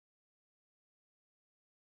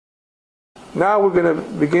Now we're going to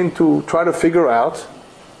begin to try to figure out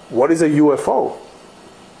what is a UFO.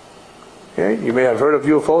 Okay? You may have heard of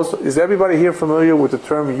UFOs. Is everybody here familiar with the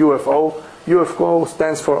term UFO? UFO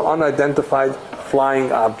stands for unidentified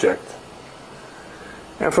flying object.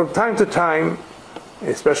 And from time to time,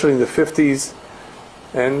 especially in the 50s,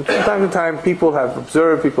 and from time to time people have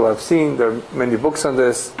observed, people have seen, there are many books on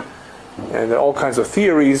this, and there are all kinds of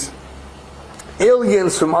theories.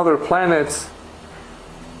 Aliens from other planets.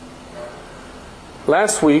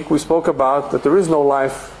 Last week we spoke about that there is no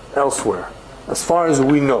life elsewhere, as far as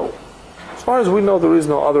we know. As far as we know, there is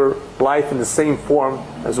no other life in the same form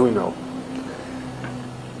as we know.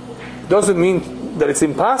 Doesn't mean that it's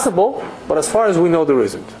impossible, but as far as we know, there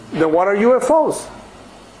isn't. Then what are UFOs?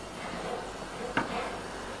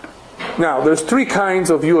 Now, there's three kinds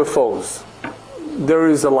of UFOs. There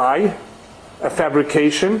is a lie, a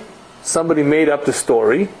fabrication. Somebody made up the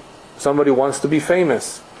story. Somebody wants to be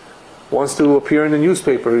famous, wants to appear in the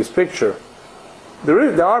newspaper, his picture.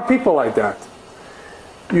 There are people like that.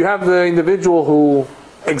 You have the individual who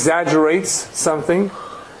exaggerates something.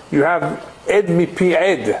 You have ed mipi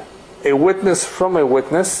ed, a witness from a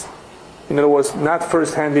witness. In other words, not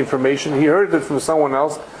first-hand information. He heard it from someone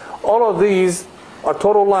else. All of these are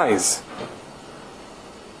total lies.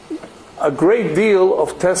 A great deal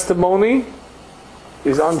of testimony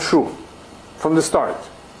is untrue from the start.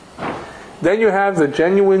 Then you have the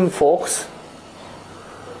genuine folks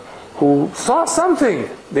who saw something.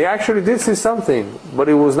 They actually did see something, but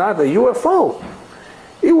it was not a UFO.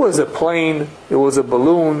 It was a plane, it was a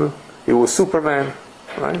balloon, it was Superman,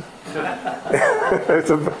 right?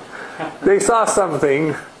 They saw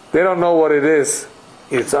something, they don't know what it is.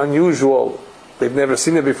 It's unusual. They've never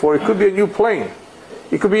seen it before. It could be a new plane.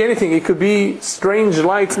 It could be anything. It could be strange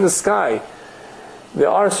lights in the sky. There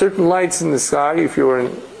are certain lights in the sky if you're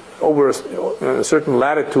over a certain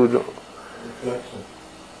latitude.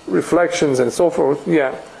 Reflections and so forth.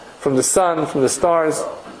 Yeah, from the sun, from the stars,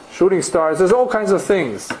 shooting stars. There's all kinds of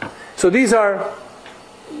things. So these are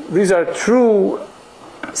true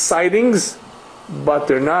sightings, but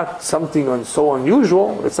they're not something so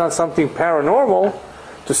unusual. It's not something paranormal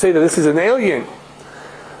to say that this is an alien.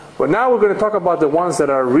 But now we're going to talk about the ones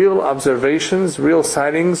that are real observations, real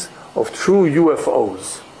sightings of true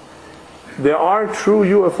UFOs. There are true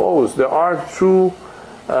UFOs. There are true.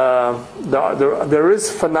 There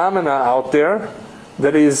is phenomena out there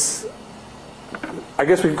that is, I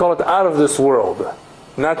guess we can call it out of this world,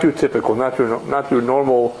 not your typical, not your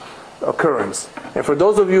normal occurrence. And for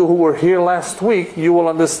those of you who were here last week, you will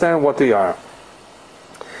understand what they are.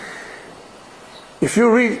 If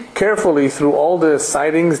you read carefully through all the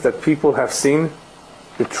sightings that people have seen,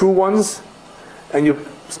 the true ones, and you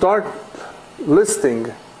start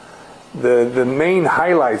listing the main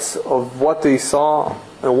highlights of what they saw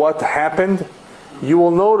and what happened, you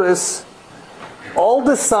will notice all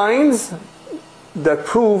the signs that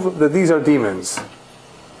prove that these are demons.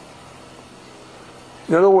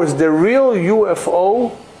 In other words, the real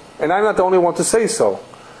UFO, and I'm not the only one to say so.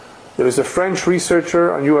 There is a French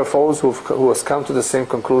researcher on UFOs who has come to the same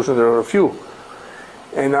conclusion. There are a few.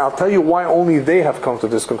 And I'll tell you why only they have come to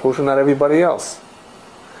this conclusion, not everybody else.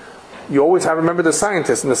 You always have to remember the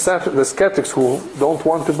scientists and the skeptics who don't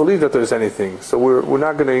want to believe that there's anything. So we're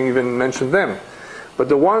not going to even mention them. But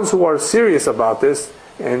the ones who are serious about this,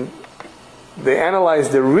 and they analyze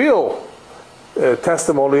the real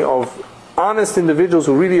testimony of honest individuals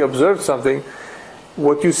who really observed something,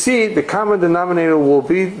 what you see, the common denominator will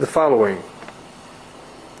be the following.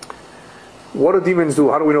 What do demons do?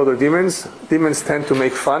 How do we know they're demons? Demons tend to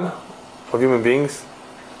make fun of human beings.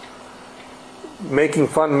 Making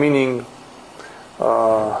fun meaning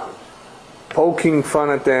poking fun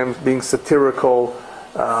at them, being satirical,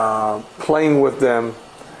 playing with them.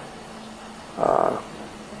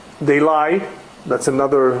 They lie. That's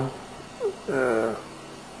another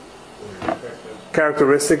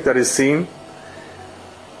characteristic that is seen.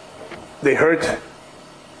 They hurt.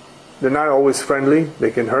 They're not always friendly.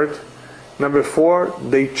 They can hurt. Number 4,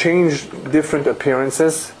 they change different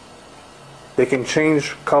appearances. They can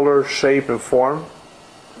change color, shape, and form.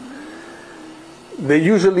 They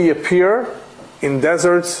usually appear in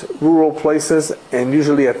deserts, rural places, and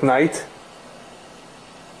usually at night.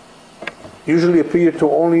 Usually appear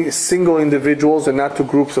to only single individuals and not to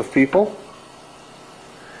groups of people.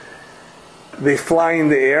 They fly in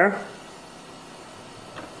the air.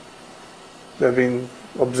 They've been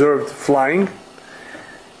observed flying.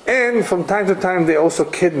 And from time to time they also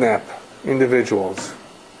kidnap individuals.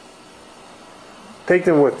 Take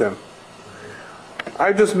them with them.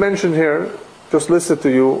 I just mentioned here, just listed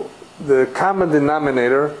to you, the common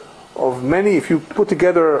denominator of many, if you put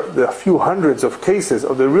together the few hundreds of cases,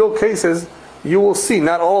 of the real cases, you will see,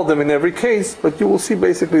 not all of them in every case, but you will see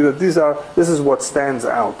basically that this is what stands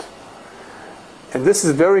out. And this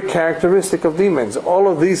is very characteristic of demons. All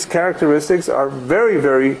of these characteristics are very,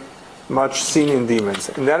 very much seen in demons.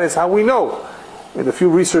 And that is how we know. And the few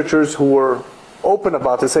researchers who were open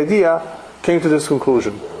about this idea came to this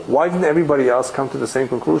conclusion. Why didn't everybody else come to the same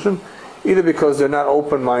conclusion? Either because they're not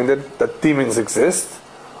open-minded that demons exist,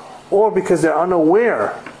 or because they're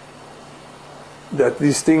unaware that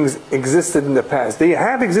these things existed in the past. They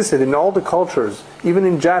have existed in all the cultures, even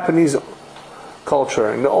in Japanese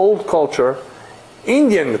culture, in the old culture,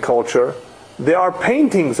 Indian culture, there are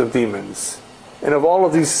paintings of demons and of all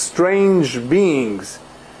of these strange beings.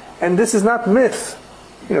 And this is not myth.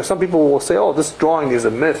 You know, some people will say, oh, this drawing is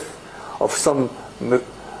a myth of some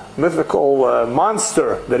mythical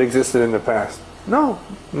monster that existed in the past. No,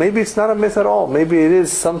 maybe it's not a myth at all. Maybe it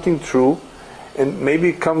is something true, and maybe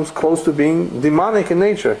it comes close to being demonic in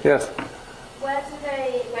nature. Yes? Where do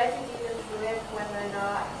demons live when they're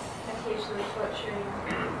not occasionally torturing?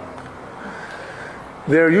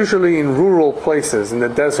 They're usually in rural places, in the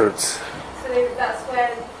deserts. So that's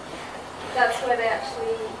where they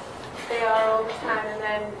are all the time, and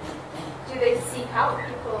then do they seek out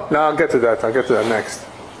people? No, I'll get to that. I'll get to that next.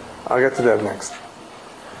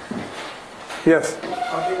 Yes?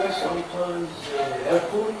 Are they sometimes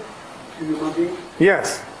helpful to human beings?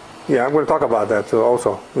 Yes. Yeah, I'm going to talk about that too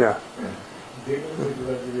also. Yeah.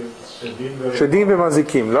 שדים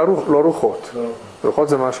ומזיקים, לא רוחות. רוחות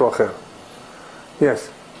זה משהו אחר. Yes.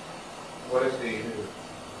 What is the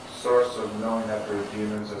source of knowing that there are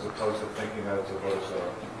demons as opposed to thinking that it's a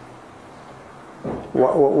vodazara?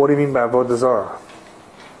 What do you mean by avodah zarah?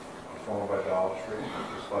 A form of idolatry,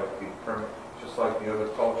 just like the other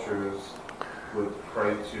cultures would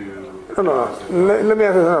pray to. No. Let me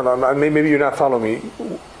ask you. No. Maybe you're not following me.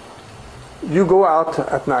 You go out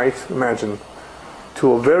at night, imagine,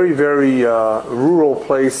 to a very, very rural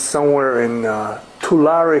place somewhere in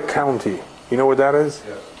Tulare County. You know where that is?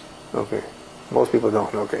 Yes. Okay. Most people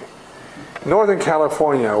don't. Okay. Northern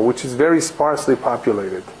California, which is very sparsely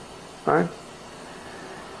populated, right?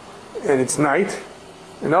 And it's night,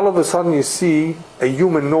 and all of a sudden you see a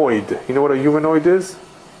humanoid. You know what a humanoid is?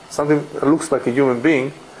 Something that looks like a human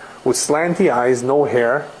being with slanty eyes, no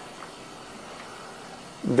hair,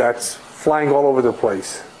 that's flying all over the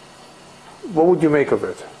place. What would you make of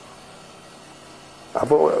it?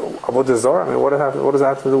 Avodah zarah? I mean, what does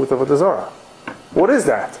that have to do with Avodah zarah? What is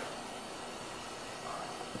that?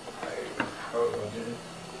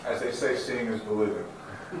 As they say, seeing is believing.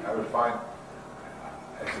 I would find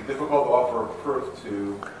it's a difficult offer of proof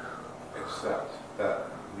to accept that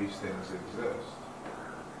these things exist.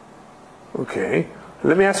 Okay.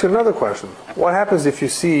 Let me ask you another question. What happens if you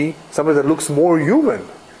see somebody that looks more human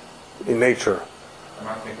in nature? I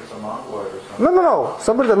might think it's a mongoloid or something. No.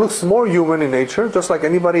 Somebody that looks more human in nature, just like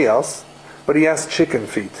anybody else, but he has chicken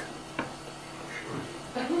feet.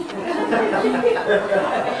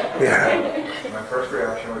 Yeah. My first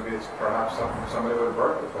reaction would be it's perhaps somebody with a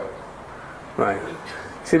birth defect. Right.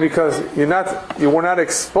 See, because you were not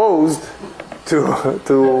exposed to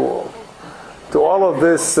all of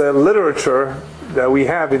this literature that we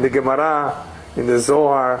have in the Gemara, in the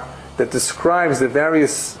Zohar, that describes the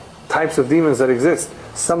various types of demons that exist.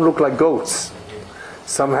 Some look like goats.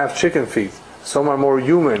 Some have chicken feet. Some are more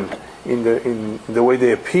human in the way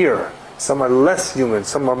they appear. Some are less human.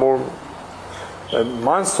 Some are more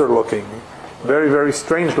monster looking. Very, very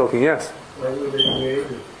strange looking. Yes? Why were they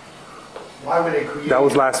created? Why were they created? That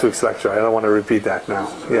was last week's lecture. I don't want to repeat that now.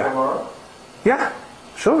 Yeah. Yeah,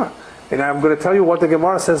 sure. And I'm going to tell you what the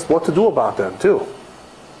Gemara says, what to do about them too.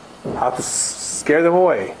 How to scare them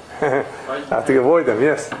away. How to avoid them,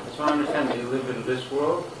 yes. So I understand they live in this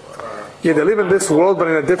world? Yeah, they live in this world but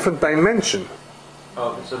in a different dimension.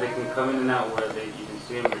 Oh, so they can come in and out where you can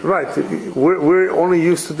see them? Right. We're only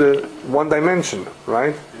used to the one dimension,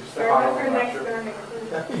 right?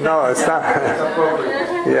 No, it's not.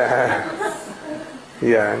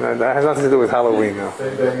 Yeah, no, that has nothing to do with Halloween, though.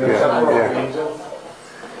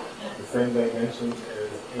 The same dimension as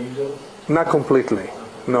angels? Not completely.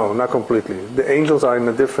 No, not completely. The angels are in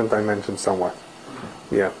a different dimension somewhat.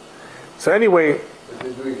 Yeah. So anyway,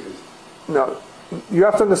 now you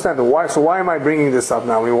have to understand why. So why am I bringing this up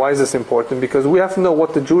now? I mean, why is this important? Because we have to know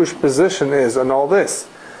what the Jewish position is on all this.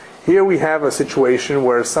 Here we have a situation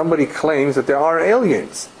where somebody claims that there are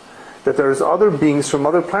aliens, that there's other beings from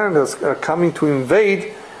other planets coming to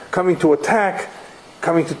invade, coming to attack,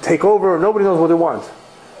 coming to take over. Nobody knows what they want.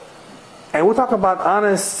 And we're talking about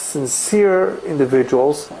honest, sincere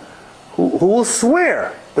individuals who will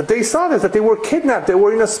swear that they saw this, that they were kidnapped, they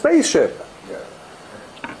were in a spaceship.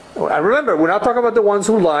 I remember, we're not talking about the ones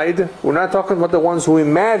who lied. We're not talking about the ones who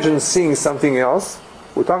imagined seeing something else.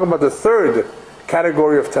 We're talking about the third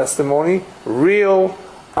category of testimony, real,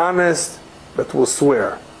 honest, that will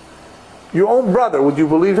swear. Your own brother, would you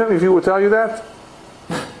believe him if he would tell you that?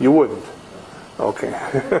 You wouldn't. Okay.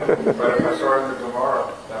 But if I saw in the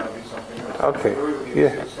Gemara, that would be something else. Okay.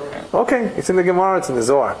 Yeah. Okay. It's in the Gemara. It's in the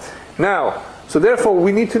Zohar. Now, so therefore,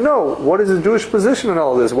 we need to know what is the Jewish position in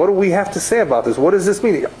all this. What do we have to say about this? What does this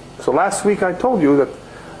mean? So last week I told you that,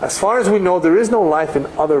 as far as we know, there is no life in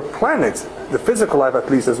other planets. The physical life, at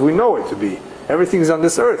least, as we know it to be. Everything's on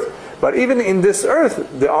this earth. But even in this earth,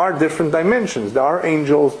 there are different dimensions. There are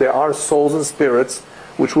angels. There are souls and spirits,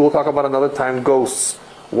 which we'll talk about another time. Ghosts.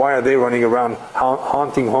 Why are they running around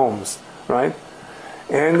haunting homes, right?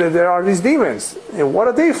 And there are these demons. And what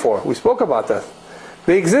are they for? We spoke about that.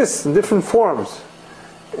 They exist in different forms.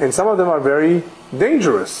 And some of them are very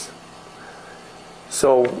dangerous.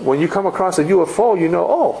 So when you come across a UFO, you know,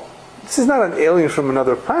 oh, this is not an alien from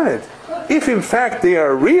another planet. If in fact they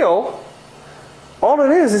are real, all it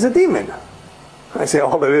is a demon. I say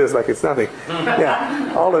all it is like it's nothing.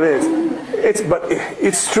 Yeah, all it is. But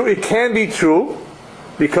it's true. It can be true.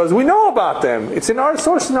 Because we know about them. It's in our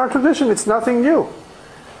source, in our tradition. It's nothing new.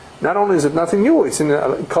 Not only is it nothing new, it's in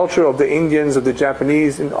the culture of the Indians, of the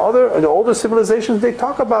Japanese, and the older civilizations, they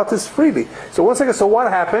talk about this freely. So one second, so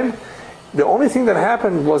what happened? The only thing that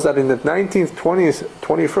happened was that in the 19th, 20th,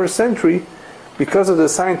 21st century, because of the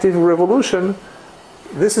scientific revolution,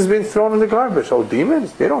 this has been thrown in the garbage. Oh,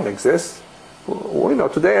 demons? They don't exist. Well,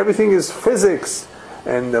 today everything is physics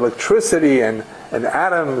and electricity and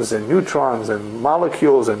atoms and neutrons and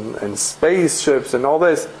molecules and spaceships and all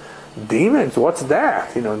this. Demons, what's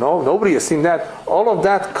that? Nobody has seen that. All of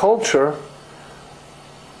that culture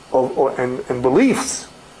and beliefs,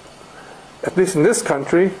 at least in this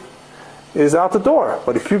country, is out the door.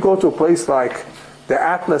 But if you go to a place like the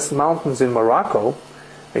Atlas Mountains in Morocco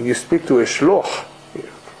and you speak to a shluch,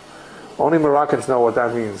 only Moroccans know what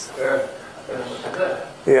that means.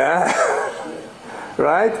 Yeah.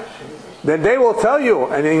 Right? Then they will tell you,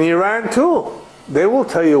 and in Iran too, they will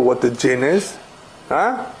tell you what the jinn is.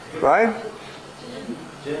 Huh? Right?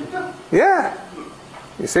 Yeah.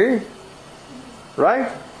 You see?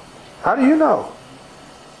 Right? How do you know?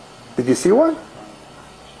 Did you see one?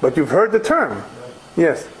 But you've heard the term.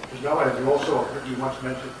 Yes. Nowadays, you once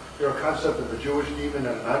mentioned there's a concept of a Jewish demon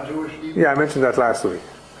and a non-Jewish demon. Yeah, I mentioned that last week.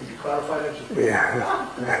 Could you clarify that?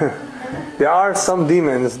 Yeah. There are some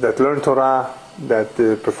demons that learn Torah, that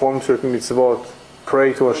perform certain mitzvot,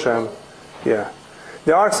 pray to Hashem. Yeah.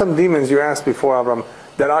 There are some demons, you asked before, Abraham,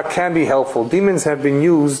 that can be helpful. Demons have been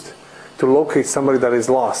used to locate somebody that is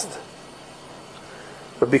lost.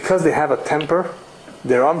 But because they have a temper,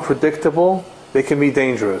 they're unpredictable, they can be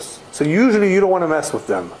dangerous. So usually you don't want to mess with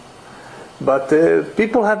them. But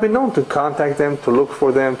people have been known to contact them, to look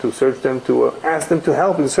for them, to search them, to ask them to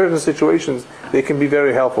help in certain situations. They can be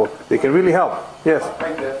very helpful. They can really help. Yes?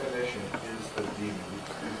 By definition is the demon.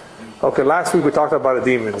 Okay, last week we talked about the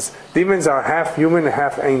demons. Demons are half human and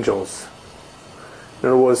half angels. In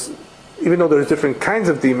other words, even though there's different kinds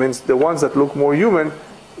of demons, the ones that look more human,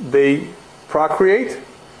 they procreate,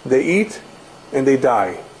 they eat, and they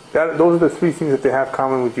die. Those are the three things that they have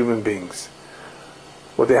common with human beings.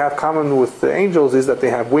 What they have common with the angels is that they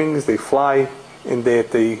have wings, they fly, and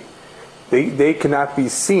they cannot be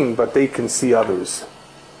seen, but they can see others.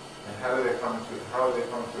 And how do they come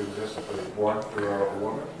to exist? Are they born through a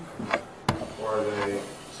woman? Or are they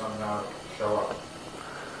somehow show up?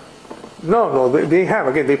 No,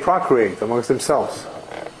 they procreate amongst themselves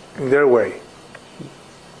in their way.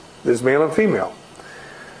 There's male and female.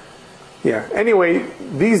 Yeah. Anyway,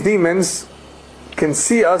 these demons can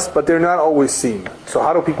see us, but they're not always seen. So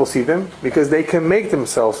how do people see them? Because they can make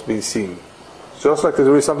themselves be seen. Just like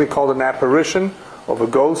there is something called an apparition of a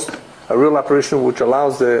ghost, a real apparition which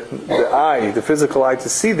allows the eye, the physical eye, to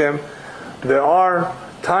see them. There are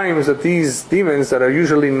times that these demons that are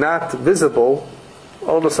usually not visible,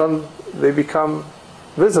 all of a sudden they become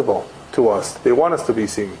visible to us. They want us to be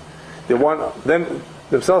seen. They want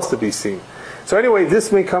themselves to be seen. So anyway,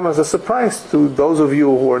 this may come as a surprise to those of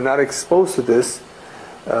you who are not exposed to this,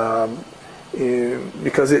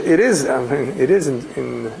 because it is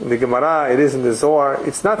in the Gemara, it is in the Zohar.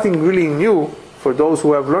 It's nothing really new for those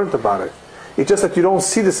who have learned about it. It's just that you don't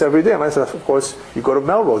see this every day, unless, of course, you go to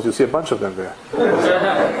Melrose, you see a bunch of them there.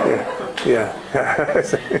 Yeah.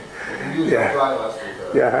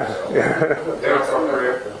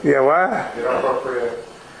 Yeah, what? They don't procreate.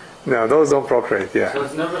 No, those don't procreate, yeah. So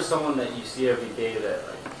it's never someone that you see every day that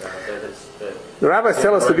that The rabbis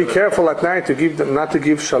tell us to be careful at night to give them, not to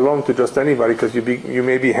give shalom to just anybody, because you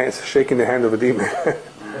may be shaking the hand of a demon.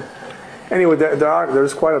 Anyway,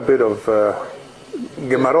 there's quite a bit of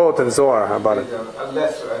Gemarot and Zohar about it.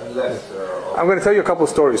 Unless I'm going to tell you a couple of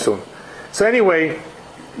stories soon. So anyway,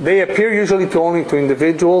 they appear usually only to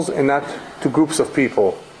individuals and not to groups of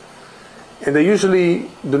people. And they usually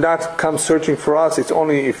do not come searching for us. It's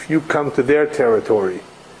only if you come to their territory.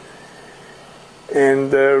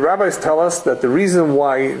 And rabbis tell us that the reason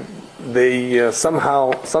why they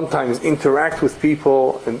sometimes interact with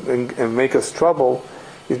people and make us trouble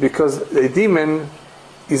is because a demon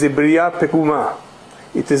is a bria peguma.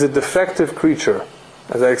 It is a defective creature.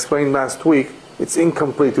 As I explained last week, it's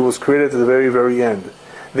incomplete. It was created at the very, very end.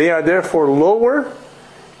 They are therefore lower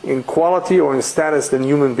in quality or in status than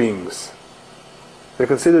human beings. They're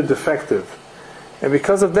considered defective. And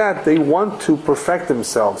because of that, they want to perfect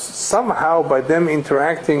themselves. Somehow, by them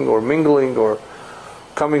interacting or mingling or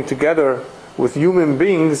coming together with human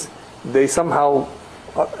beings, they somehow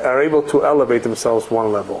are able to elevate themselves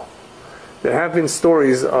one level. There have been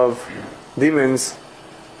stories of demons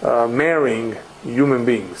marrying human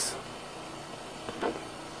beings.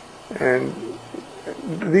 And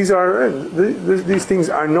these things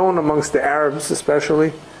are known amongst the Arabs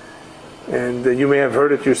especially, and you may have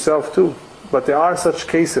heard it yourself too. But there are such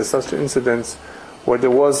cases, such incidents, where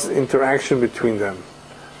there was interaction between them.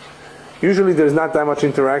 Usually there's not that much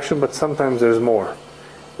interaction, but sometimes there's more.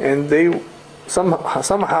 And they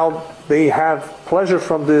somehow they have pleasure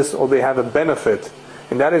from this, or they have a benefit,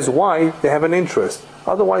 and that is why they have an interest.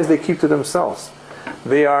 Otherwise they keep to themselves.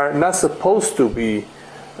 They are not supposed to be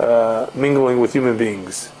mingling with human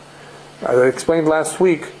beings. As I explained last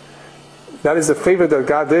week, that is a favor that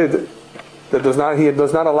God did. He does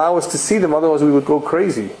not allow us to see them, otherwise we would go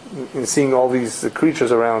crazy in seeing all these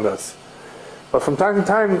creatures around us. But from time to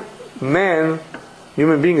time,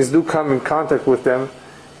 human beings do come in contact with them,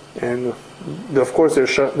 and of course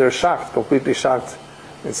they're shocked, completely shocked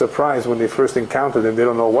and surprised when they first encounter them. They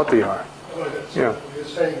don't know what they are. Yeah. You're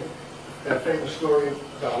saying that famous story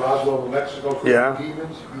about Roswell, New Mexico, for Yeah.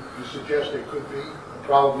 demons, you suggest they could be,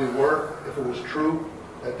 probably were, if it was true,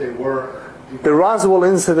 that they were. The Roswell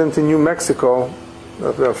incident in New Mexico,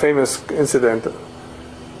 the famous incident,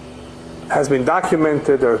 has been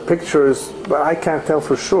documented. There are pictures, but I can't tell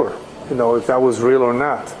for sure, if that was real or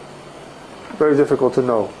not. Very difficult to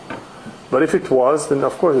know. But if it was, then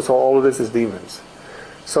of course all of this is demons.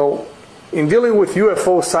 So, in dealing with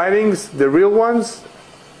UFO sightings, the real ones,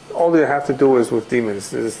 all they have to do is with demons.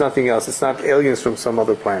 There's nothing else. It's not aliens from some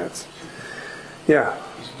other planets. Yeah.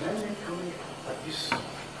 Is man coming at this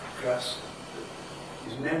class?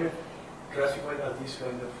 Is man classified as this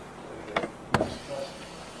kind of class?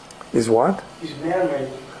 Is what? Is man-made?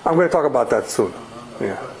 I'm going to talk about that soon.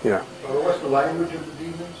 Yeah. Well, what's the language of the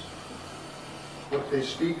demons? What they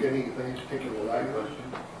speak, any particular language?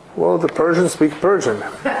 Well, the Persians speak Persian.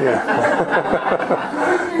 Yeah.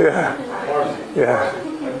 Yeah.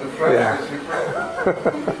 And the French is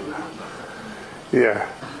Ukraine. Yeah.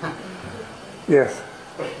 Yes.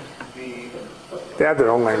 They have their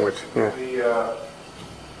own language. Yeah. The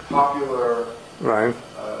popular Right.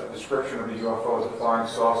 description of the UFO as a flying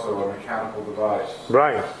saucer or a mechanical device.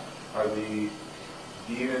 Right. Are the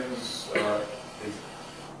demons,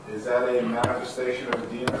 is that a manifestation of a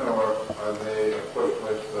demon, or are they equipped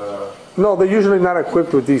with... No, they're usually not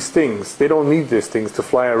equipped with these things. They don't need these things to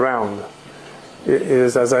fly around. It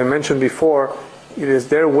is, as I mentioned before, it is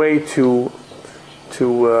their way to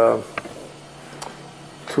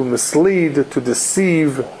mislead, to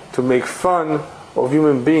deceive, to make fun of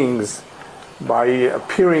human beings by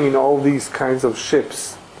appearing in all these kinds of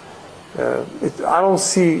ships. I don't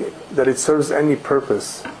see that it serves any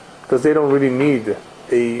purpose, because they don't really need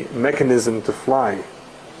a mechanism to fly.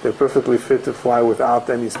 They're perfectly fit to fly without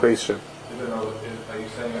any spaceship. Are you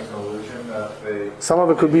saying it's an illusion that they... Some of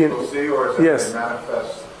it could be... People see, or is it Yes.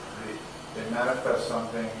 they manifest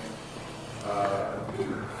something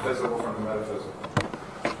physical from the metaphysical?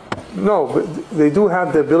 No, but they do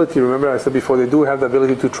have the ability, remember I said before, they do have the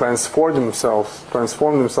ability to transform themselves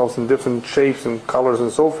in different shapes and colors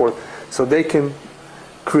and so forth, so they can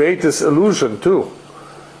create this illusion too,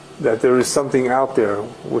 that there is something out there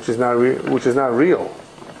which is not real.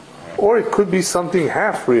 Or it could be something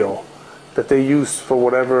half real that they use for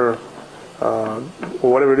whatever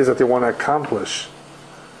it is that they want to accomplish.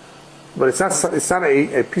 But it's not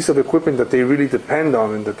a piece of equipment that they really depend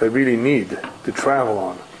on and that they really need to travel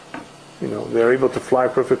on. They're able to fly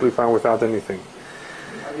perfectly fine without anything.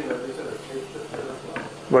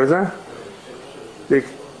 What is that?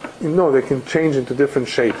 No, they can change into different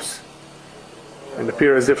shapes and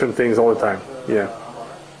appear as different things all the time. Yeah.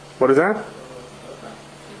 What is that?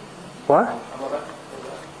 What?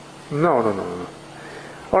 No.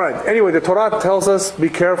 All right. Anyway, the Torah tells us be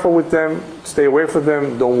careful with them, stay away from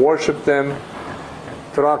them, don't worship them.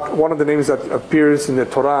 Torah, one of the names that appears in the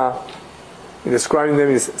Torah in describing them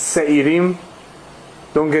is Seirim.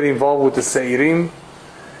 Don't get involved with the Seirim.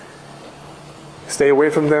 Stay away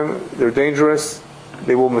from them. They're dangerous.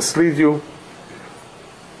 They will mislead you.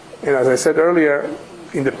 And as I said earlier,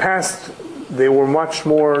 in the past, they were much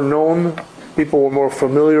more known. People were more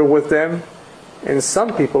familiar with them. And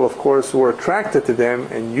some people, of course, were attracted to them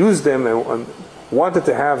and used them and wanted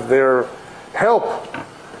to have their help.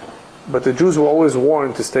 But the Jews were always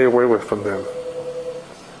warned to stay away from them.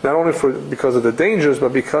 Not only because of the dangers,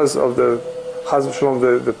 but because of the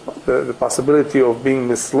possibility of being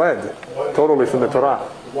misled totally from the Torah.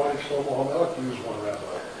 Why did Shlomo HaMelech use one rabbi?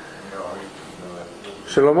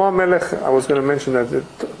 Shlomo HaMelech, I was going to mention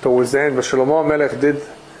that towards the end, but Shlomo HaMelech did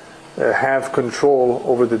have control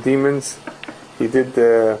over the demons. He did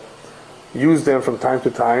use them from time to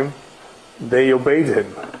time. They obeyed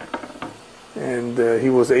him. And he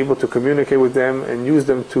was able to communicate with them and use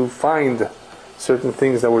them to find certain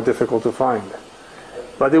things that were difficult to find.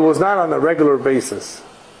 But it was not on a regular basis.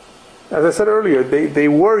 As I said earlier, they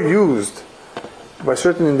were used by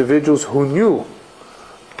certain individuals who knew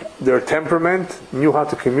their temperament, knew how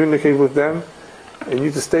to communicate with them, and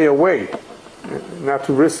knew to stay away, not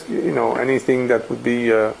to risk, anything that would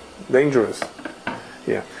be dangerous.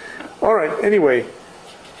 Yeah. All right. Anyway,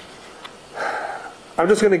 I'm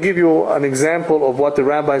just going to give you an example of what the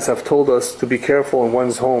rabbis have told us to be careful in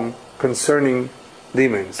one's home concerning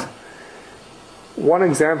demons. One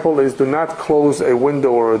example is do not close a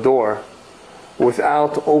window or a door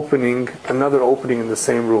without opening another opening in the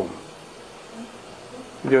same room.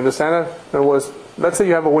 Do you understand that? In other words, let's say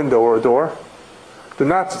you have a window or a door. Do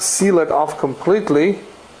not seal it off completely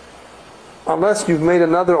unless you've made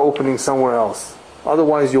another opening somewhere else.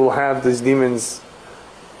 Otherwise, you'll have these demons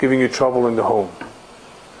giving you trouble in the home.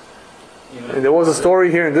 And there was a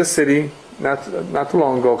story here in this city, not too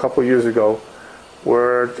long ago, a couple of years ago,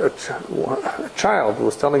 where a child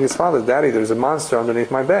was telling his father, "Daddy, there's a monster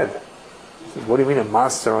underneath my bed." He said, "What do you mean a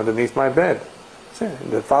monster underneath my bed?"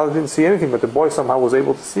 And the father didn't see anything, but the boy somehow was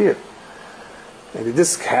able to see it. And it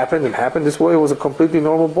just happened. This boy was a completely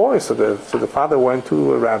normal boy. So the father went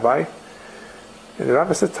to a rabbi, and the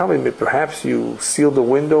rabbi said, "Tell me, perhaps you sealed the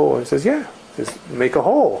window?" And he says, "Yeah, just make a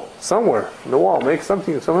hole somewhere in the wall, make some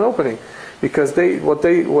opening." Because what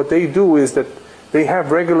they do is that they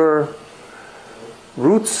have regular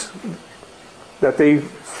roots that they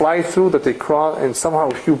fly through, that they cross, and somehow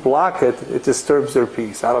if you block it, it disturbs their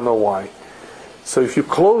peace. I don't know why. So if you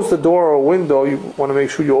close the door or window, you want to make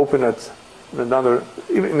sure you open it another,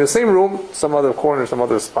 even in the same room, some other corner, some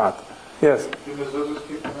other spot. Yes?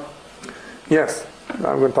 Yes.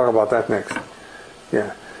 I'm going to talk about that next.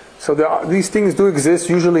 Yeah. So these things do exist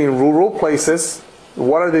usually in rural places.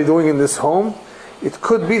 What are they doing in this home? It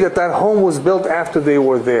could be that home was built after they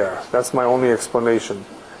were there. That's my only explanation.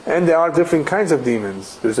 And there are different kinds of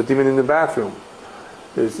demons. There's a demon in the bathroom.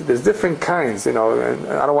 There's different kinds, and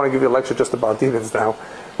I don't want to give you a lecture just about demons now,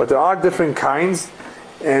 but there are different kinds,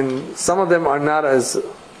 and some of them are not as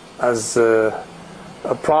a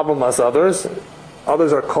problem as others.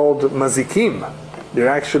 Others are called mazikim. They're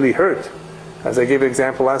actually hurt. As I gave an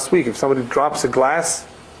example last week, if somebody drops a glass,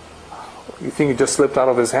 you think it just slipped out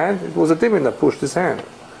of his hand? It was a demon that pushed his hand,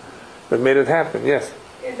 that made it happen. Yes?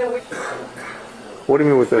 What do you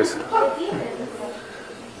mean with this?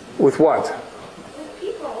 With what?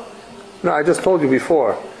 No, I just told you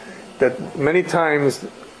before that many times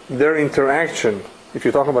their interaction, if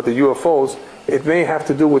you're talking about the UFOs, it may have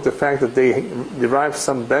to do with the fact that they derive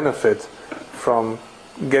some benefit from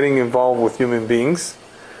getting involved with human beings.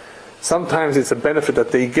 Sometimes it's a benefit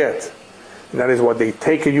that they get, and that is what they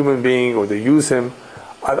take a human being or they use him.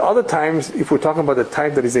 At other times, if we're talking about the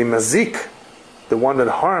type that is a mazik, the one that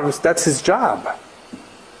harms, that's his job.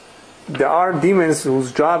 There are demons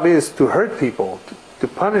whose job is to hurt people, to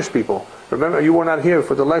punish people. Remember, you were not here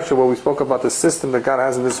for the lecture where we spoke about the system that God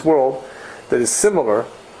has in this world that is similar,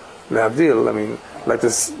 like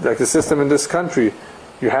the system in this country.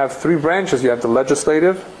 You have three branches. You have the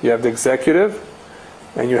legislative, you have the executive,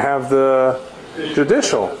 and you have the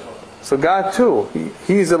judicial. So God too,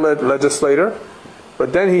 He's a legislator,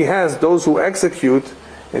 but then He has those who execute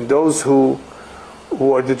and those who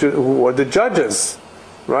are the judges,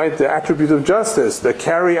 right? The attribute of justice, that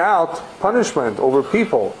carry out punishment over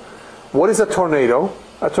people. What is a tornado?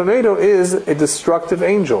 A tornado is a destructive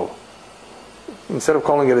angel. instead of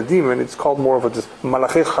calling it a demon, it's called more of a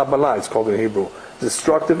malachei Chabbalah, it's called in Hebrew.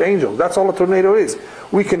 Destructive angel. That's all a tornado is.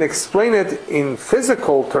 We can explain it in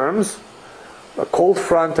physical terms, a cold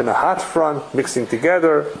front and a hot front mixing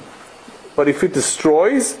together. But if it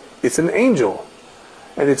destroys, it's an angel.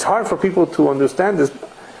 And it's hard for people to understand this,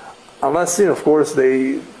 unless, of course,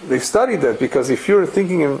 they've studied that. Because if you're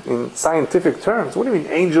thinking in scientific terms, what do you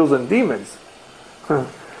mean angels and demons?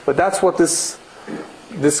 But that's what this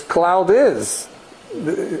cloud is.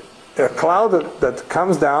 A cloud that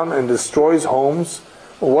comes down and destroys homes.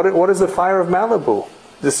 What is the fire of Malibu?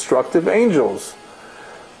 Destructive angels.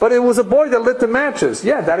 But it was a boy that lit the matches.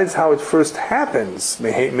 Yeah, that is how it first happens,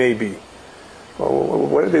 maybe.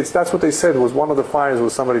 Well, that's what they said, was one of the fires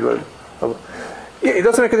was somebody lit. Yeah, it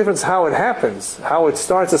doesn't make a difference how it happens. How it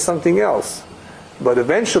starts is something else. But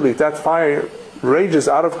eventually, that fire rages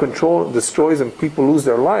out of control, destroys, and people lose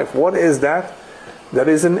their life. What is that? That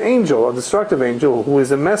is an angel, a destructive angel, who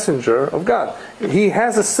is a messenger of God. He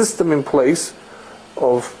has a system in place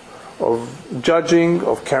of judging,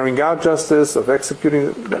 of carrying out justice, of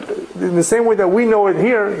executing. In the same way that we know it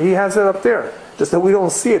here, he has it up there. Just that we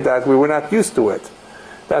don't see it that way. We're not used to it.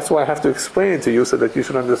 That's why I have to explain it to you so that you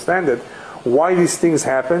should understand it. Why these things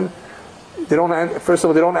happen. They don't. First of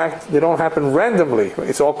all, they don't happen randomly.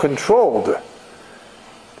 It's all controlled.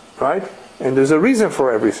 Right? And there's a reason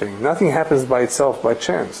for everything. Nothing happens by itself, by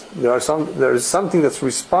chance. There is something that's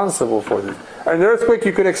responsible for this. An earthquake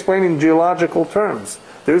you can explain in geological terms.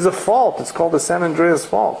 There is a fault. It's called the San Andreas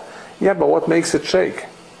Fault. Yeah, but what makes it shake?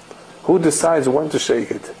 Who decides when to shake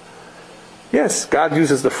it? Yes, God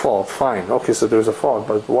uses the fault. Fine. Okay, so there's a fault.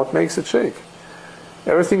 But what makes it shake?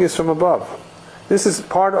 Everything is from above. This is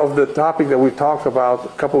part of the topic that we talked about a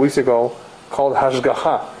couple of weeks ago called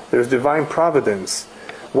Hashgacha. There's divine providence.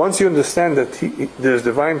 Once you understand that there's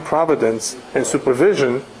divine providence and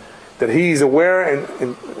supervision, that He's aware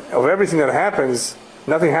of everything that happens,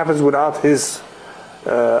 nothing happens without His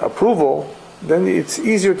approval, then it's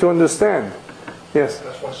easier to understand. Yes?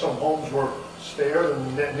 That's why some homes were spared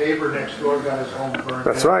and the neighbor next door got his home burned.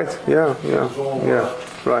 That's right. Yeah.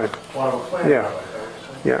 Right.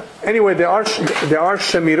 Yeah. Anyway, there are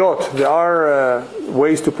shemirot. There are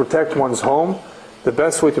ways to protect one's home. The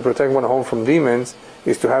best way to protect one's home from demons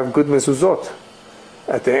is to have good mezuzot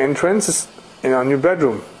at the entrance and on your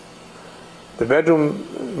bedroom. The bedroom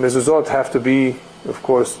mezuzot have to be, of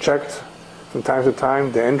course, checked from time to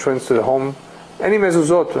time. The entrance to the home, any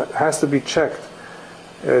mezuzot has to be checked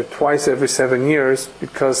twice every 7 years,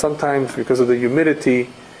 because sometimes, because of the humidity,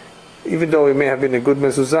 even though it may have been a good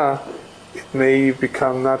mezuzah, it may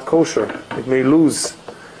become not kosher. It may lose.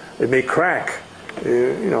 It may crack.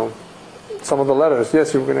 Some of the letters.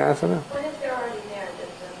 Yes, you were going to ask that. What if they're already there? Does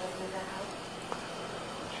the mezuzah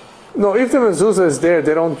house? No, if the mezuzah is there,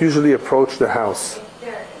 they don't usually approach the house. If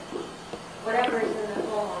they're, whatever is in the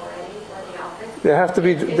home already, or the office. They have to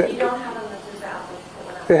be. If you don't have a mezuzah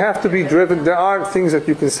out, They have to be driven. There are things that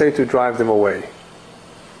you can say to drive them away.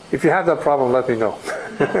 If you have that problem, let me know.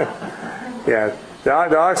 Yeah,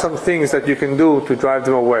 there are some things that you can do to drive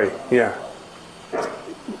them away. Yeah.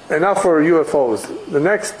 Enough for UFOs. The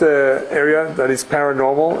next area that is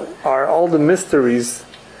paranormal are all the mysteries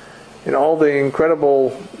and all the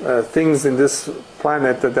incredible things in this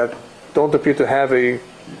planet that don't appear to have an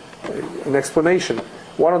explanation.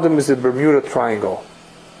 One of them is the Bermuda Triangle.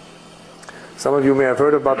 Some of you may have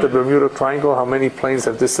heard about the Bermuda Triangle, how many planes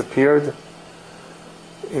have disappeared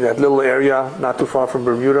in that little area not too far from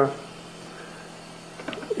Bermuda.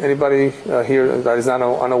 Anybody here that is not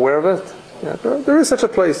unaware of it? Yeah, there is such a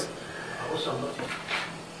place.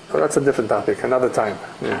 Oh, that's a different topic, another time.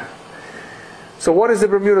 Yeah. So what is the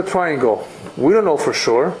Bermuda Triangle? We don't know for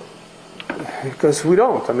sure, because we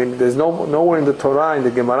don't. I mean, there's nowhere in the Torah, in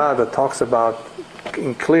the Gemara, that talks about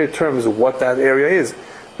in clear terms what that area is.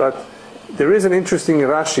 But there is an interesting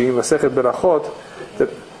Rashi, Masechet Berachot, that...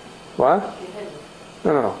 What?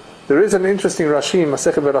 No. There is an interesting Rashi in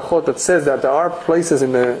Masechet Berachot that says that there are places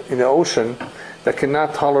in the ocean that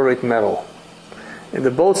cannot tolerate metal. And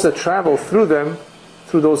the boats that travel through them,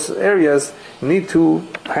 through those areas, need to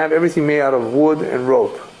have everything made out of wood and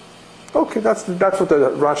rope. Okay, that's what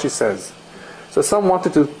the Rashi says. So some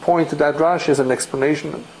wanted to point to that Rashi as an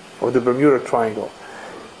explanation of the Bermuda Triangle.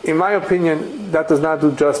 In my opinion, that does not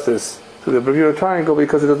do justice to the Bermuda Triangle,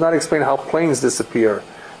 because it does not explain how planes disappear.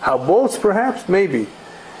 How boats, perhaps, maybe.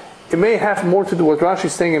 It may have more to do, what Rashi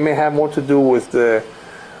is saying, it may have more to do with the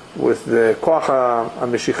koach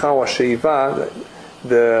ha-meshicha wa sheiva,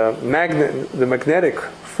 the magnetic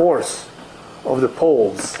force of the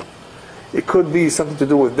poles. It could be something to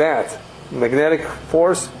do with that. Magnetic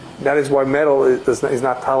force That is why metal is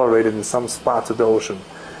not tolerated in some spots of the ocean.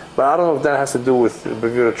 But I don't know if that has to do with the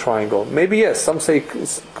Bermuda Triangle. Maybe yes, some say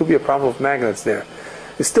it could be a problem with magnets there.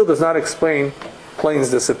 It still does not explain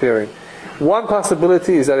planes disappearing. One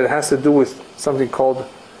possibility is that it has to do with something called,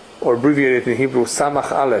 or abbreviated in Hebrew,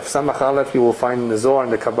 Samach Aleph. Samach Aleph you will find in the Zohar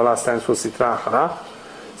and the Kabbalah stands for Sitra Achara.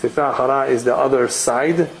 Sitra Achara is the other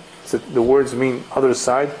side. So the words mean other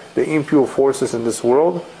side. The impure forces in this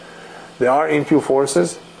world. There are impure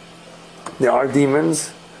forces. There are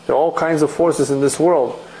demons. There are all kinds of forces in this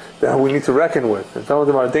world that we need to reckon with. And some of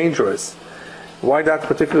them are dangerous. Why that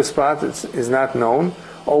particular spot is not known.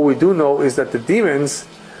 All we do know is that the demons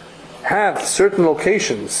have certain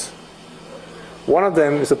locations. One of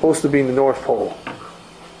them is supposed to be in the North Pole.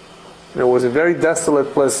 And it was in very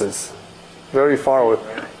desolate places, very far away.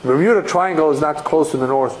 The Bermuda Triangle is not close to the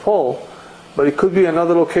North Pole, but it could be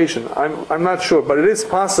another location. I'm not sure, but it is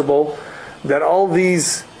possible that all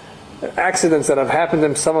these accidents that have happened,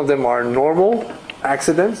 and some of them are normal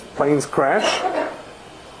accidents, planes crash,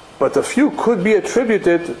 but a few could be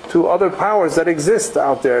attributed to other powers that exist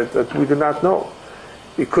out there that we do not know.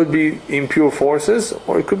 It could be impure forces,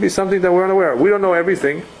 or it could be something that we're unaware of. We don't know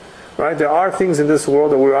everything, right? There are things in this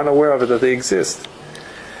world that we're unaware of, that they exist.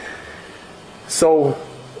 So,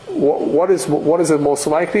 what is it most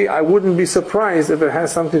likely? I wouldn't be surprised if it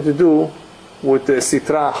has something to do with the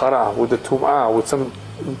Sitra Achara, with the Tum'ah, with some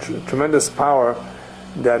tremendous power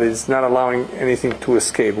that is not allowing anything to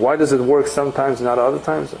escape. Why does it work sometimes, not other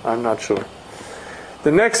times? I'm not sure.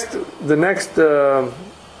 The next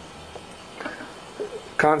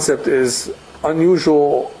concept is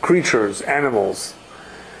unusual creatures, animals.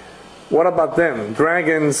 What about them?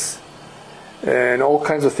 Dragons and all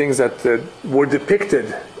kinds of things that were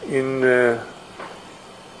depicted in the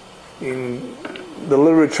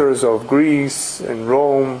literatures of Greece and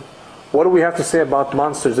Rome. What do we have to say about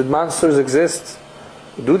monsters? Did monsters exist?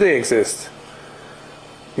 Do they exist?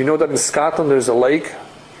 You know that in Scotland there's a lake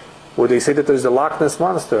where they say that there's the Loch Ness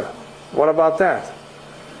Monster. What about that?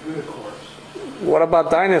 Unicorns. What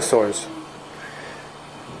about dinosaurs?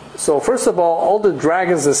 So first of all the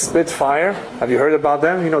dragons that spit fire, have you heard about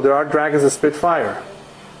them? You know there are dragons that spit fire.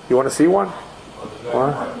 You want to see one?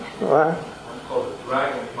 What?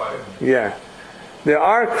 Yeah. There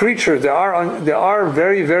are creatures, there are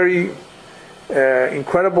very, very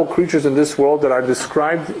incredible creatures in this world that are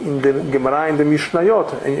described in the Gemara and the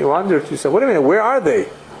Mishnayot. And you wonder, you say, wait a minute, where are they?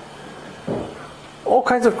 All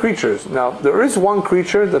kinds of creatures. Now, there is one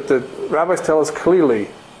creature that the rabbis tell us clearly.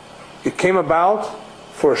 It came about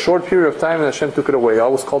for a short period of time and Hashem took it away. It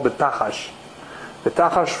was called the Tachash. The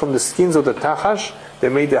Tachash, from the skins of the Tachash, they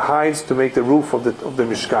made the hides to make the roof of the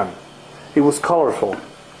Mishkan. It was colorful.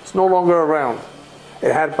 It's no longer around.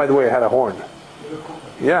 It had, by the way, it had a horn.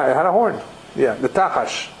 Yeah, it had a horn. Yeah, the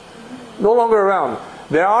Tachash. No longer around.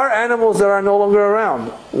 There are animals that are no longer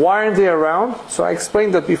around. Why aren't they around? So I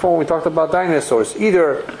explained that before when we talked about dinosaurs.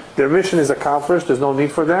 Either their mission is accomplished, there's no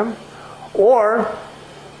need for them, or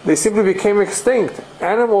they simply became extinct.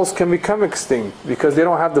 Animals can become extinct because they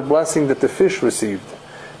don't have the blessing that the fish received.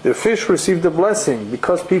 The fish received the blessing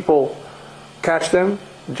because people catch them.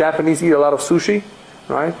 Japanese eat a lot of sushi,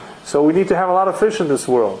 right? So we need to have a lot of fish in this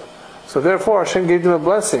world. So therefore Hashem gave them a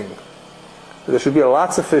blessing. There should be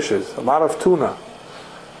lots of fishes, a lot of tuna.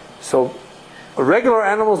 So regular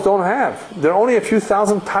animals don't have. There are only a few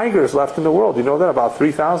thousand tigers left in the world. You know that? About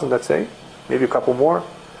 3,000, let's say. Maybe a couple more.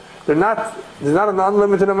 There's not an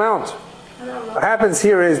unlimited amount. What happens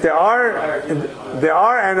here is there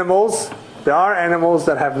are animals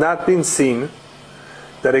that have not been seen,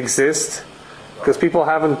 that exist, because people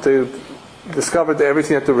haven't discovered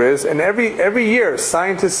everything that there is. And every year,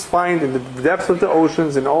 scientists find in the depths of the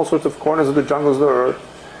oceans, in all sorts of corners of the jungles of the earth,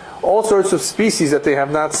 all sorts of species that they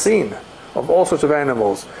have not seen, of all sorts of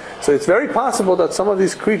animals. So it's very possible that some of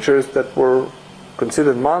these creatures that were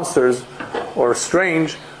considered monsters or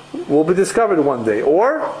strange will be discovered one day.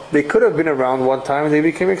 Or they could have been around one time and they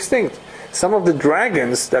became extinct. Some of the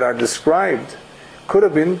dragons that are described could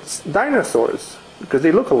have been dinosaurs, because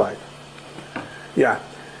they look alike. Yeah.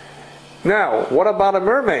 Now, what about a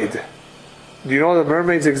mermaid? Do you know that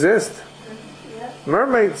mermaids exist? Yeah.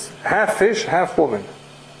 Mermaids, half fish, half woman.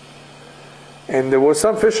 And there were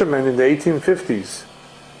some fishermen in the 1850s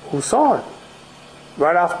who saw it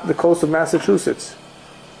right off the coast of Massachusetts.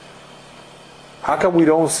 How come we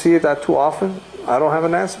don't see it that too often? I don't have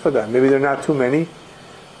an answer for that. Maybe there are not too many.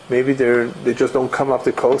 Maybe they just don't come up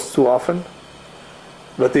the coast too often.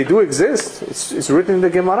 But they do exist. It's written in the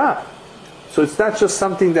Gemara. So it's not just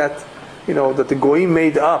something that, that the Goyim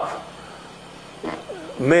made up,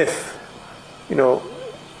 myth.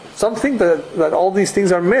 Some think that all these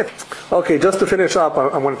things are myths. Okay, just to finish up,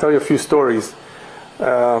 I want to tell you a few stories.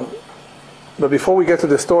 But before we get to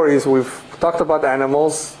the stories, we've talked about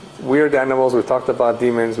animals, weird animals, we've talked about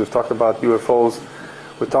demons, we've talked about UFOs,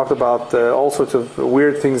 we've talked about all sorts of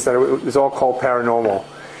weird things that is all called paranormal.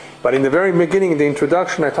 But in the very beginning, in the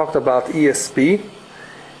introduction, I talked about ESP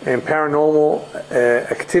and paranormal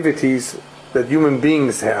activities that human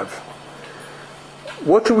beings have.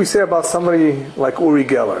 What should we say about somebody like Uri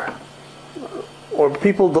Geller? Or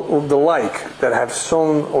people the like that have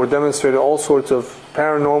shown or demonstrated all sorts of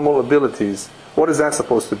paranormal abilities? What is that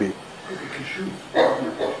supposed to be?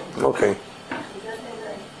 Okay.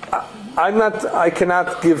 I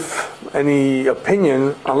cannot give any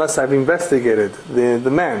opinion unless I've investigated the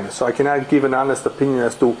man. So I cannot give an honest opinion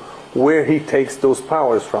as to where he takes those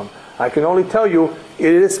powers from. I can only tell you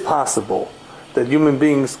it is possible that human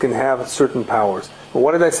beings can have certain powers. But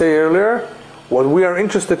what did I say earlier? What we are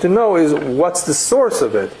interested to know is what's the source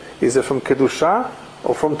of it. Is it from Kedusha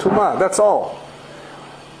or from Tumah? That's all.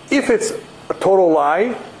 If it's a total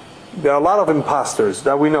lie, there are a lot of imposters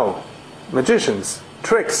that we know. Magicians,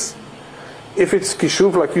 tricks. If it's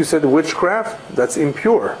kishuv, like you said, witchcraft, that's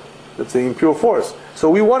impure. That's the impure force. So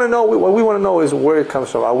we want to know, what we want to know is where it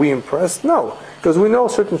comes from. Are we impressed? No. Because we know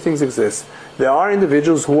certain things exist. There are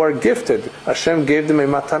individuals who are gifted. Hashem gave them a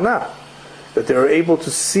matana. That they're able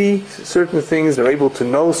to see certain things, they're able to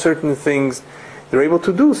know certain things, they're able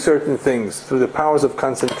to do certain things through the powers of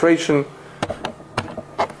concentration,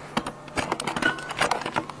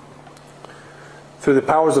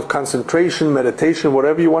 meditation,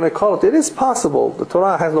 whatever you want to call it. It is possible. The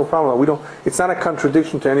Torah has no problem. It's not a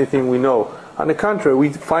contradiction to anything we know. On the contrary, we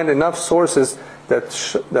find enough sources that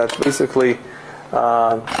basically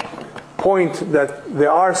point that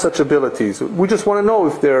there are such abilities. We just want to know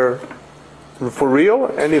if they're for real,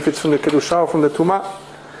 and if it's from the Kedusha or from the Tumah.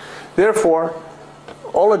 Therefore,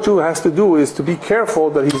 all a Jew has to do is to be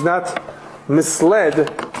careful that he's not misled.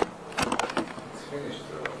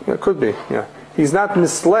 Yeah, it could be, yeah. He's not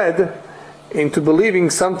misled into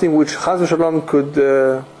believing something which Chas v'Shalom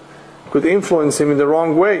could influence him in the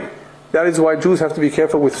wrong way. That is why Jews have to be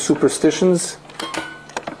careful with superstitions,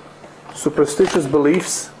 superstitious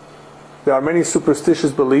beliefs. There are many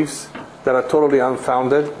superstitious beliefs that are totally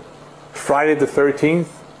unfounded. Friday the 13th.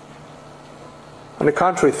 On the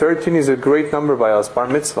contrary, 13 is a great number by us, bar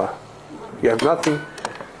mitzvah. You have nothing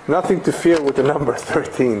to fear with the number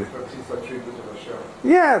 13.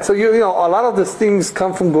 Yeah, so you know, a lot of these things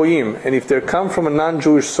come from goyim, and if they come from a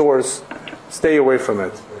non-Jewish source, stay away from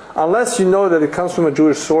it. Unless you know that it comes from a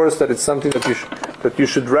Jewish source, that it's something that you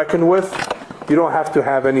should reckon with, you don't have to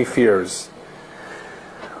have any fears.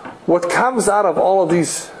 What comes out of all of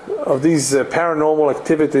these paranormal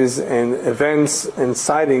activities and events and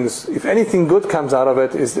sightings, if anything good comes out of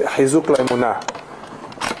it, is hizuk la'emunah.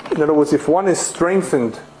 In other words, if one is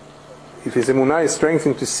strengthened, if his emunah is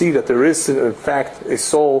strengthened to see that there is in fact a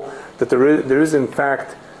soul, that there is in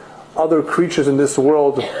fact other creatures in this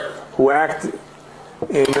world who act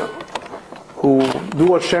who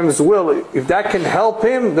do Hashem's will, if that can help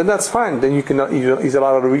him, then that's fine. Then he's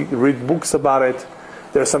allowed to read books about it.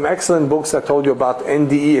 There are some excellent books I told you about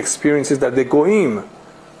NDE experiences that the Goyim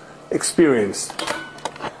experienced.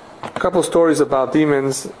 A couple stories about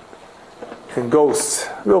demons and ghosts,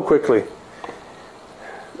 real quickly.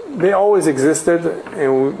 They always existed,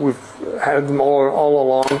 and we've had them all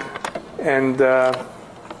along. And there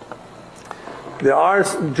are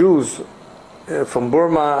Jews from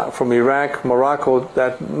Burma, from Iraq, Morocco,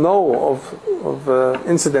 that know of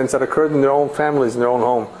incidents that occurred in their own families, in their own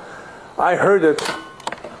home. I heard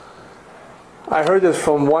it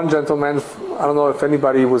from one gentleman. I don't know if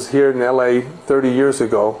anybody was here in LA 30 years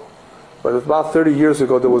ago, but about 30 years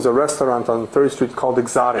ago there was a restaurant on 3rd Street called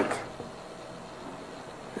Exotic.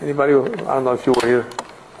 Anybody? I don't know if you were here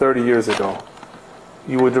 30 years ago.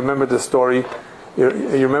 You would remember the story. You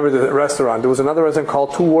remember the restaurant. There was another restaurant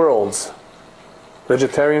called Two Worlds,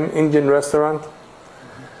 vegetarian Indian restaurant.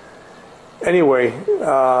 Anyway,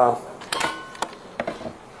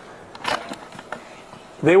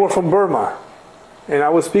 they were from Burma. And I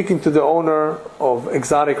was speaking to the owner of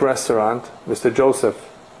Exotic Restaurant, Mr. Joseph,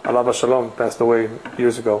 Alav Shalom, passed away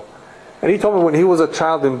years ago. And he told me when he was a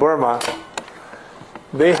child in Burma,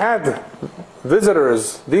 they had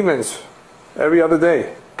visitors, demons, every other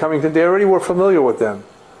day coming to. They already were familiar with them.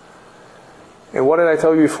 And what did I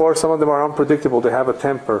tell you before? Some of them are unpredictable. They have a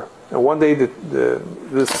temper. And one day,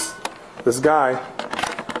 this guy,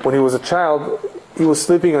 when he was a child, he was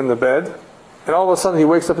sleeping on the bed, and all of a sudden he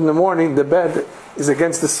wakes up in the morning. The bed is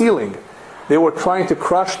against the ceiling. They were trying to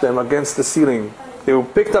crush them against the ceiling. They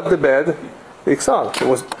picked up the bed. They saw it.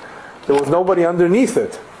 There was nobody underneath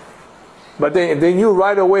it. But they knew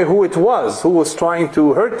right away who it was, who was trying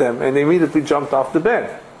to hurt them, and they immediately jumped off the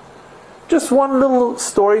bed. Just one little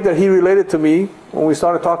story that he related to me when we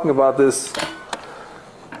started talking about this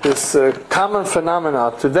common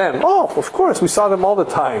phenomena to them. Oh, of course, we saw them all the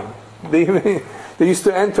time. They used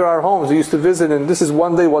to enter our homes, they used to visit, and this is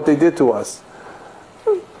one day what they did to us.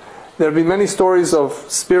 There have been many stories of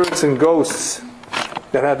spirits and ghosts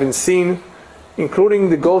that have been seen, including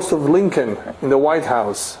the ghost of Lincoln in the White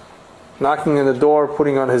House, knocking on the door,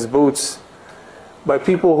 putting on his boots, by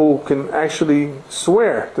people who can actually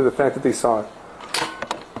swear to the fact that they saw it.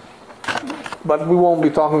 But we won't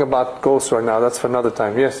be talking about ghosts right now. That's for another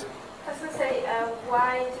time. Yes? I was going to say,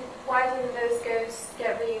 why didn't those ghosts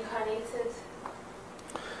get reincarnated?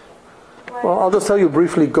 Well, I'll just tell you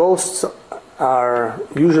briefly. Ghosts are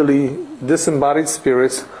usually disembodied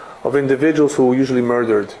spirits of individuals who were usually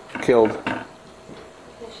murdered, killed.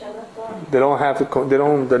 They don't have to.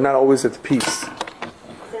 They're not always at peace.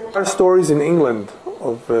 There are stories in England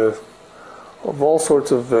of all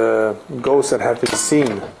sorts of ghosts that have been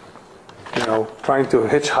seen. You know, trying to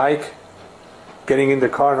hitchhike, getting in the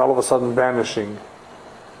car, and all of a sudden vanishing.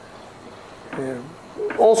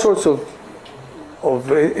 All sorts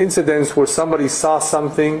of incidents where somebody saw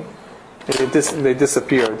something and they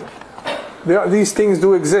disappeared. These things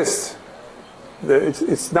do exist.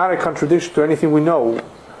 It's not a contradiction to anything we know.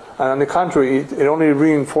 And on the contrary, it only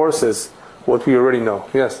reinforces what we already know.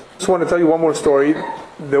 Yes. I just want to tell you one more story.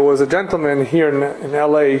 There was a gentleman here in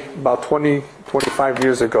LA about 25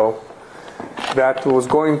 years ago that was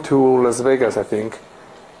going to Las Vegas, I think.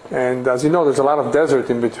 And as you know, there's a lot of desert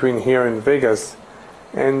in between here and Vegas.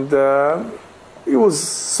 And it was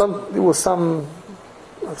somewhere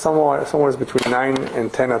between 9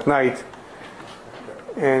 and 10 at night.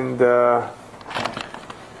 And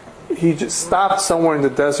he just stopped somewhere in the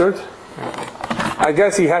desert. I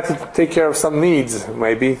guess he had to take care of some needs,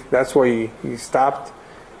 maybe. That's why he stopped,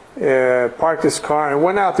 parked his car, and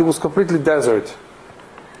went out. It was completely desert.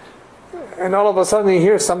 And all of a sudden he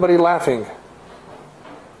hears somebody laughing.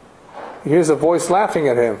 He hears a voice laughing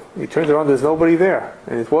at him. He turns around, there's nobody there.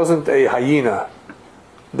 And it wasn't a hyena.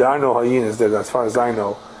 There are no hyenas there, as far as I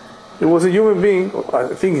know. It was a human being. I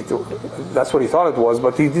think that's what he thought it was,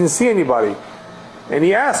 but he didn't see anybody. And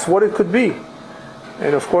he asked what it could be.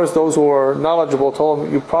 And of course, those who are knowledgeable told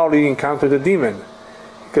him, you probably encountered a demon.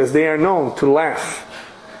 Because they are known to laugh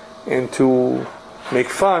and to make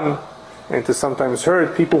fun and to sometimes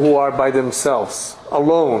hurt people who are by themselves,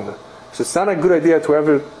 alone. So it's not a good idea to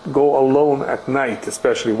ever go alone at night,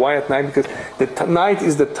 especially. Why at night? Because night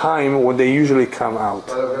is the time when they usually come out.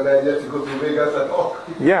 Not a good idea to go to Vegas at all.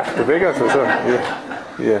 Yeah, to Vegas for sure.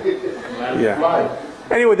 Yeah.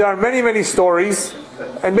 Anyway, there are many, many stories,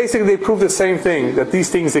 and basically they prove the same thing, that these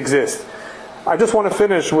things exist. I just want to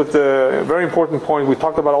finish with a very important point. We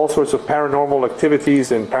talked about all sorts of paranormal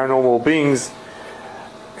activities and paranormal beings.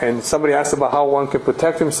 And somebody asked about how one can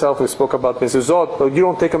protect himself. We spoke about mezuzot, but you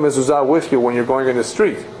don't take a mezuzah with you when you're going in the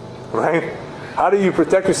street, right? How do you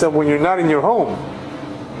protect yourself when you're not in your home?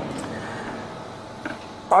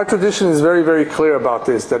 Our tradition is very, very clear about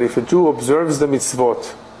this, that if a Jew observes the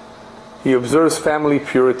mitzvot, he observes family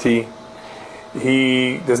purity,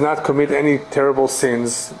 he does not commit any terrible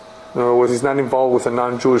sins, in other words, he's not involved with a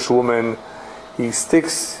non-Jewish woman, he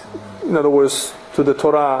sticks, in other words, to the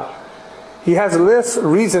Torah, he has less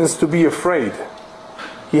reasons to be afraid.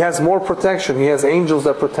 He has more protection. He has angels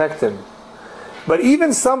that protect him. But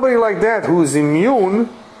even somebody like that who is immune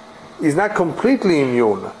is not completely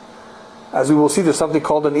immune. As we will see, there's something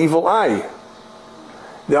called an evil eye.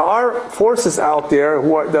 There are forces out there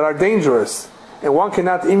that are dangerous, and one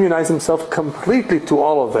cannot immunize himself completely to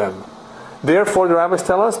all of them. Therefore, the rabbis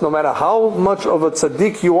tell us, no matter how much of a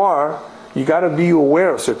tzaddik you are, you got to be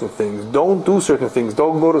aware of certain things. Don't do certain things.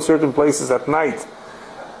 Don't go to certain places at night.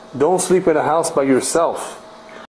 Don't sleep in a house by yourself.